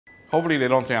Hopefully they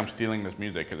don't say I'm stealing this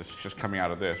music because it's just coming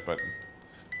out of this, but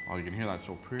oh, you can hear that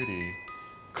so pretty.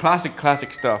 Classic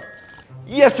stuff.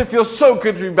 Yes, it feels so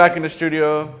good to be back in the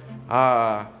studio.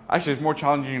 Actually, it's more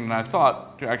challenging than I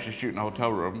thought to actually shoot in a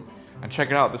hotel room. And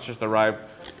check it out, this just arrived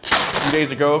a few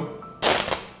days ago.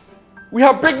 We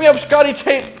have Brick Me Up Scottie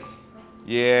tape.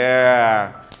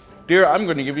 Yeah. Dear, I'm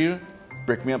going to give you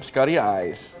Brick Me Up Scottie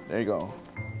eyes. There you go.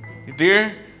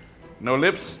 Dear, no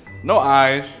lips, no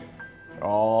eyes.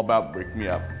 All about Brick Me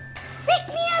Up. Brick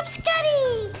Me Up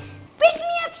Scottie! Brick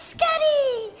Me Up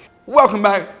Scottie! Welcome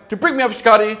back to Brick Me Up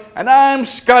Scottie, and I'm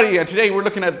Scottie, and today we're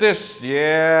looking at this.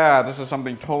 Yeah, this is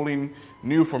something totally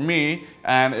new for me,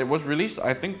 and it was released,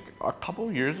 I think, a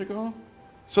couple years ago.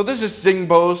 So this is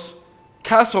XINGBAO's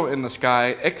Castle in the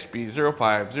Sky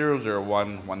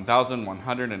XB05001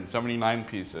 1179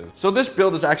 pieces. So this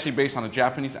build is actually based on a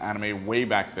Japanese anime way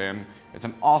back then. It's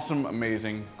an awesome,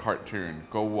 amazing cartoon.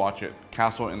 Go watch it.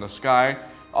 Castle in the Sky,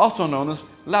 also known as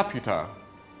Laputa.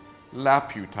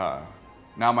 Laputa.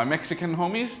 Now my Mexican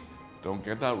homies, don't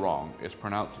get that wrong. It's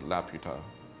pronounced Laputa.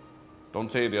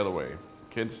 Don't say it the other way.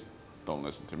 Kids, don't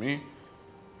listen to me.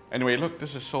 Anyway, look,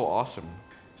 this is so awesome.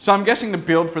 So I'm guessing the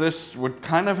build for this would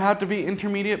kind of have to be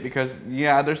intermediate because,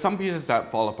 yeah, there's some pieces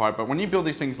that fall apart, but when you build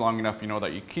these things long enough, you know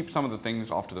that you keep some of the things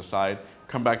off to the side,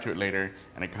 come back to it later,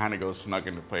 and it kind of goes snug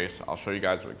into place. I'll show you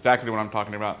guys exactly what I'm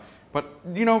talking about. But,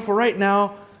 you know, for right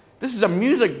now, this is a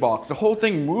music box. The whole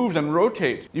thing moves and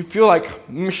rotates. You feel like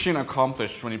mission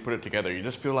accomplished when you put it together. You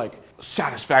just feel like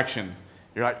satisfaction.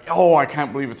 You're like, oh, I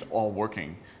can't believe it's all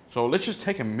working. So let's just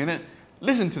take a minute,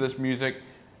 listen to this music,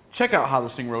 check out how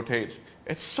this thing rotates.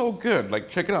 It's so good, like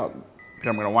check it out. Okay,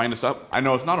 I'm gonna wind this up. I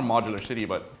know it's not a modular city,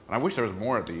 but I wish there was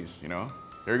more of these, you know?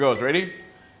 Here it goes, ready?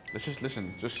 Let's just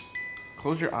listen, just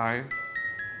close your eyes.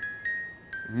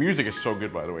 The music is so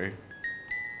good, by the way.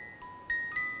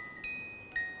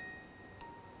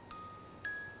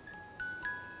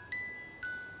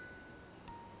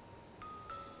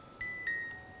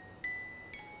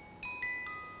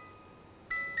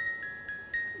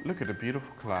 Look at the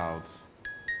beautiful clouds.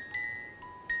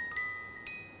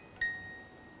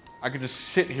 I could just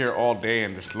sit here all day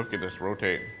and just look at this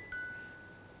rotate.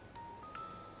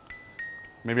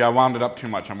 Maybe I wound it up too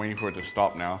much. I'm waiting for it to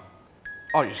stop now.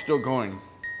 Oh, you're still going.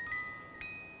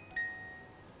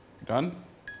 Done?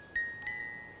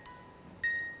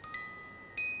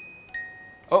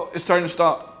 Oh, it's starting to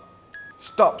stop.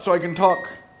 Stop so I can talk.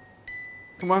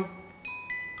 Come on.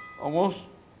 Almost.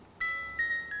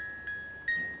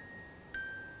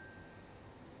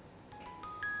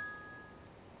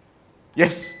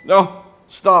 Yes, no,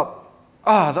 stop.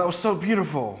 Ah, that was so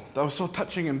beautiful. That was so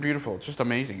touching and beautiful. It's just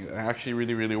amazing. It actually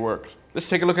really works. Let's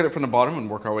take a look at it from the bottom and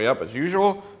work our way up as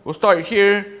usual. We'll start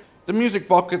here. The music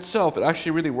box itself, it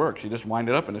actually really works. You just wind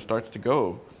it up and it starts to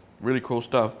go. Really cool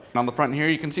stuff. And on the front here,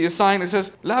 you can see a sign that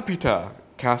says Laputa,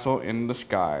 Castle in the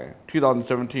Sky,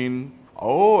 2017.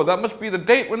 Oh, that must be the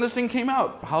date when this thing came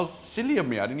out. How silly of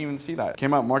me, I didn't even see that. It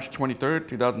came out March 23rd,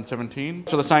 2017.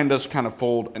 So the sign does kind of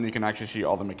fold and you can actually see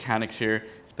all the mechanics here.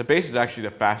 The base is actually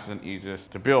the fastest and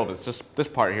easiest to build. It's just this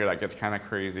part here that gets kind of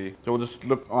crazy. So we'll just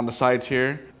look on the sides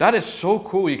here. That is so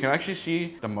cool. You can actually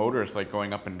see the motors like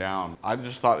going up and down. I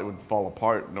just thought it would fall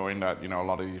apart knowing that, you know, a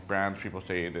lot of these brands, people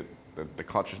say that the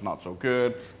clutch is not so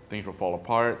good, things will fall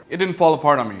apart. It didn't fall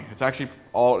apart on me. It's actually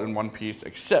all in one piece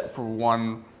except for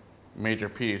one major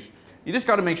piece. You just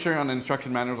got to make sure on the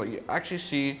instruction manuals that you actually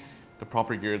see the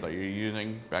proper gear that you're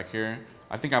using back here.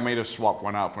 I think I may have swapped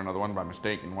one out for another one by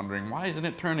mistake and wondering why isn't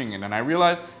it turning, and then I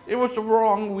realized it was the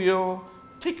wrong wheel.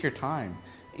 Take your time,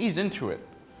 ease into it,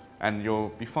 and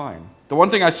you'll be fine. The one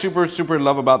thing I super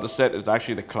love about the set is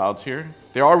actually the clouds here.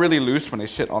 They are really loose when they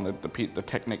sit on the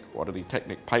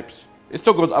Technic pipes. It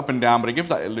still goes up and down, but it gives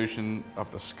that illusion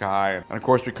of the sky. And of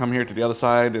course, we come here to the other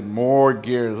side and more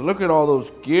gears. Look at all those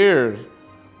gears.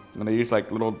 And they use like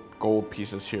little gold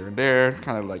pieces here and there,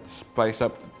 kind of like spice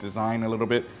up the design a little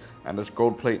bit. And this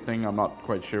gold plate thing, I'm not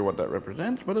quite sure what that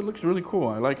represents, but it looks really cool.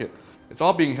 I like it. It's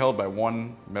all being held by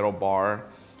one metal bar.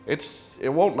 It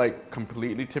won't like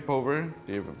completely tip over.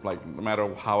 Like no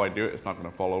matter how I do it, it's not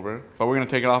gonna fall over. But we're gonna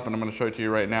take it off and I'm gonna show it to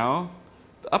you right now.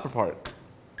 The upper part.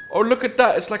 Oh, look at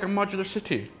that. It's like a modular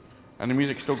city. And the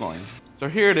music's still going. So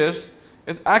here it is.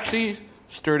 It's actually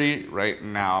sturdy right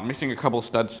now. I'm missing a couple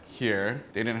studs here.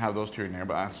 They didn't have those two in there,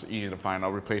 but that's easy to find.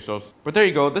 I'll replace those. But there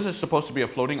you go. This is supposed to be a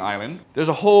floating island. There's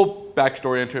a whole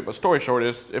backstory into it, but story short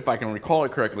is, if I can recall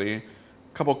it correctly, a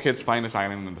couple kids find this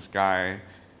island in the sky,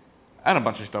 and a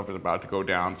bunch of stuff is about to go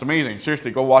down. It's amazing.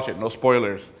 Seriously, go watch it. No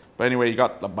spoilers. But anyway, you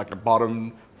got like the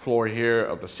bottom floor here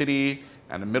of the city,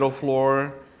 and the middle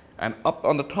floor. And up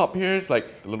on the top here is like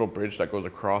a little bridge that goes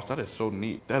across. That is so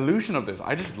neat. The illusion of this,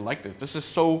 I just like this. This is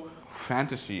so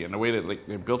fantasy, and the way that like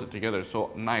they built it together is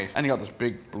so nice. And you got this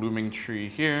big blooming tree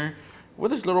here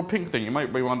with this little pink thing. You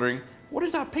might be wondering, what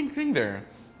is that pink thing there?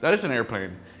 That is an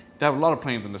airplane. They have a lot of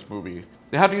planes in this movie.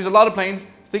 They have to use a lot of planes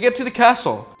to get to the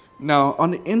castle. Now, on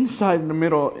the inside in the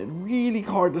middle, it's really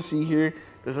hard to see here.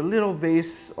 There's a little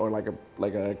vase or like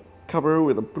a cover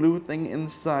with a blue thing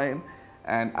inside.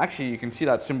 And actually, you can see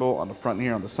that symbol on the front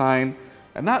here on the sign.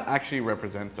 And that actually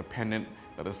represents the pendant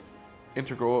that is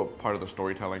integral part of the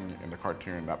storytelling in the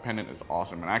cartoon. That pendant is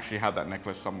awesome, and I actually have that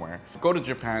necklace somewhere. Go to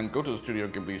Japan, go to the Studio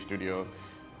Ghibli studio.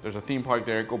 There's a theme park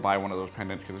there. Go buy one of those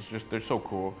pendants because they're so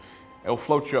cool. It'll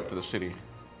float you up to the city.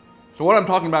 So what I'm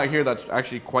talking about here that's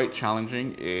actually quite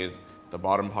challenging is the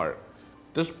bottom part.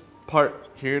 This part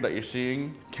here that you're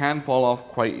seeing can fall off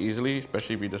quite easily,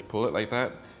 especially if you just pull it like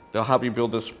that. They'll have you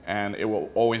build this and it will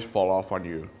always fall off on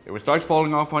you. If it starts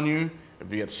falling off on you,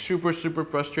 if you get super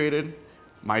frustrated,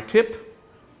 my tip,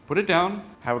 put it down,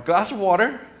 have a glass of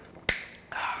water,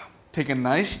 take a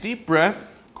nice deep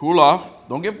breath, cool off,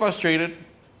 don't get frustrated,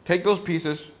 take those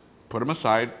pieces, put them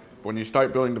aside. When you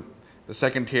start building the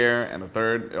second tier and the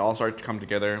third, it all starts to come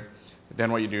together.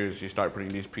 Then what you do is you start putting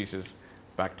these pieces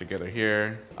back together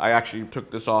here. I actually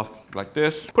took this off like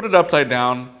this, put it upside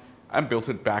down, and built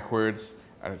it backwards.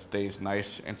 And it stays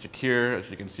nice and secure,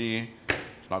 as you can see.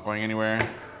 It's not going anywhere.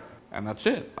 And that's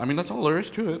it. I mean, that's all there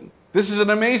is to it. This is an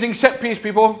amazing set piece,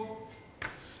 people.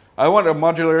 I want a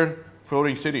modular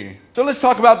floating city. So let's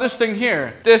talk about this thing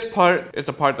here. This part is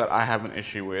the part that I have an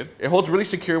issue with. It holds really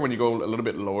secure when you go a little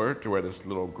bit lower to where this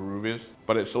little groove is,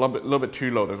 but it's a little bit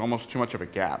too low. There's almost too much of a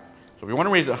gap. So if you want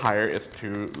to raise it higher, it's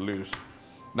too loose.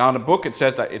 Now in the book, it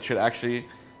says that it should actually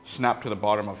snap to the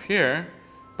bottom of here,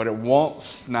 but it won't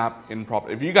snap in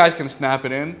properly. If you guys can snap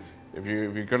it in, if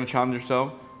you're gonna challenge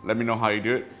yourself, let me know how you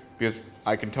do it, because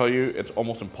I can tell you it's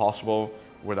almost impossible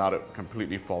without it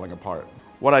completely falling apart.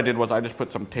 What I did was I just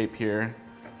put some tape here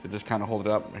to just kind of hold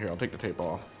it up. Here, I'll take the tape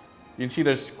off. You can see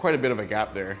there's quite a bit of a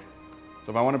gap there.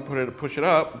 So if I want to push it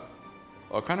up,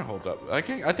 well, it kind of holds up. I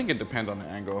think it depends on the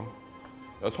angle.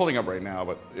 It's holding up right now,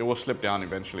 but it will slip down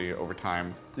eventually over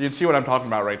time. You can see what I'm talking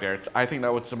about right there. I think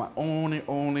that was my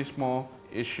only small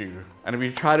issue. And if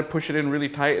you try to push it in really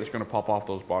tight, it's gonna pop off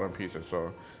those bottom pieces.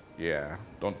 So yeah,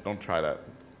 don't try that.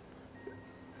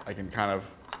 I can kind of,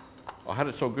 I had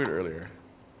it so good earlier.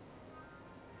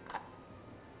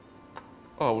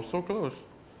 Oh, it was so close.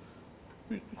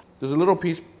 There's a little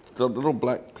piece, the little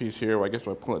black piece here, where I guess if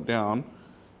I pull it down,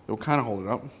 it'll kind of hold it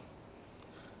up.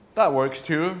 That works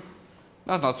too.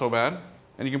 That's not so bad.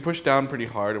 And you can push down pretty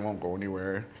hard, it won't go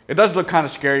anywhere. It does look kind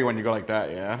of scary when you go like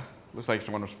that, yeah. Looks like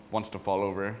someone wants to fall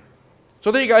over.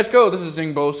 So there you guys go. This is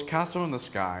XINGBAO's Castle in the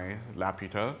Sky,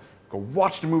 Laputa. Go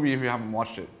watch the movie if you haven't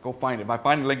watched it. Go find it. If I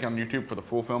find a link on YouTube for the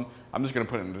full film, I'm just gonna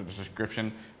put it in the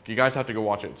description. You guys have to go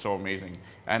watch it. It's so amazing.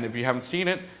 And if you haven't seen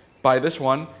it, buy this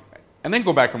one and then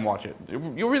go back and watch it.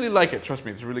 You'll really like it. Trust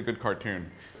me, it's a really good cartoon.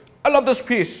 I love this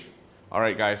piece. All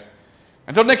right, guys.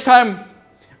 Until next time,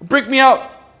 break me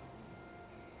out.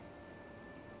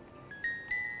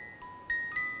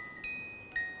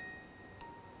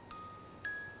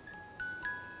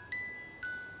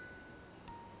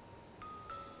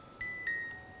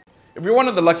 If you're one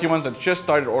of the lucky ones that just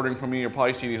started ordering from me, you'll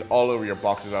probably see these all over your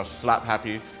boxes. I was slap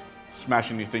happy,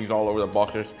 smashing these things all over the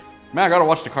boxes. Man, I gotta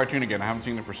watch the cartoon again. I haven't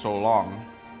seen it for so long.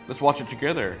 Let's watch it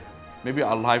together. Maybe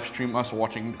I'll live stream us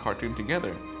watching the cartoon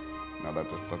together. No, that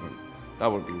just doesn't, that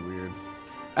would be weird.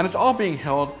 And it's all being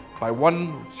held by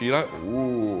one, see that?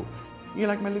 Ooh, you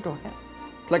like my little hat?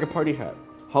 It's like a party hat.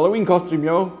 Halloween costume,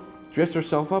 yo. Dress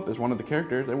yourself up as one of the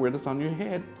characters and wear this on your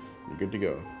head. You're good to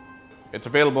go. It's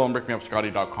available on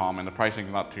brickmeupscottie.com and the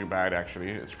pricing's not too bad actually.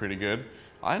 It's pretty good.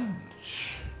 I'm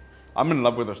in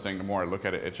love with this thing the more I look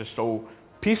at it. It's just so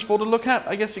peaceful to look at,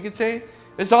 I guess you could say.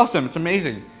 It's awesome, it's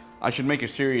amazing. I should make a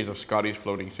series of Scottie's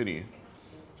floating city.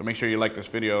 So make sure you like this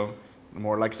video. The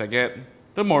more likes I get,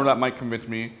 the more that might convince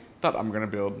me that I'm gonna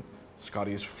build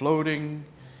Scottie's floating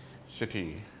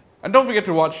city. And don't forget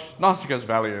to watch Nausicaa's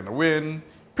Valley in the Wind,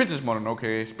 Princess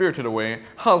Mononoke, Spirited Away,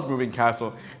 Howl's Moving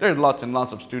Castle. There's lots and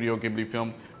lots of Studio Ghibli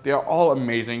films. They are all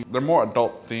amazing. They're more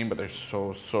adult themed, but they're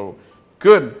so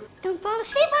good. Don't fall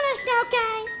asleep on us now,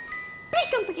 guys.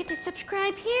 Please don't forget to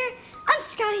subscribe here on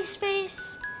Scottie's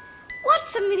Face. Watch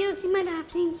some videos you might not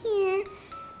have seen here,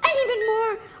 and even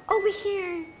more over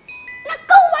here. Now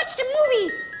go watch the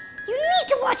movie. You need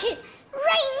to watch it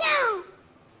right now.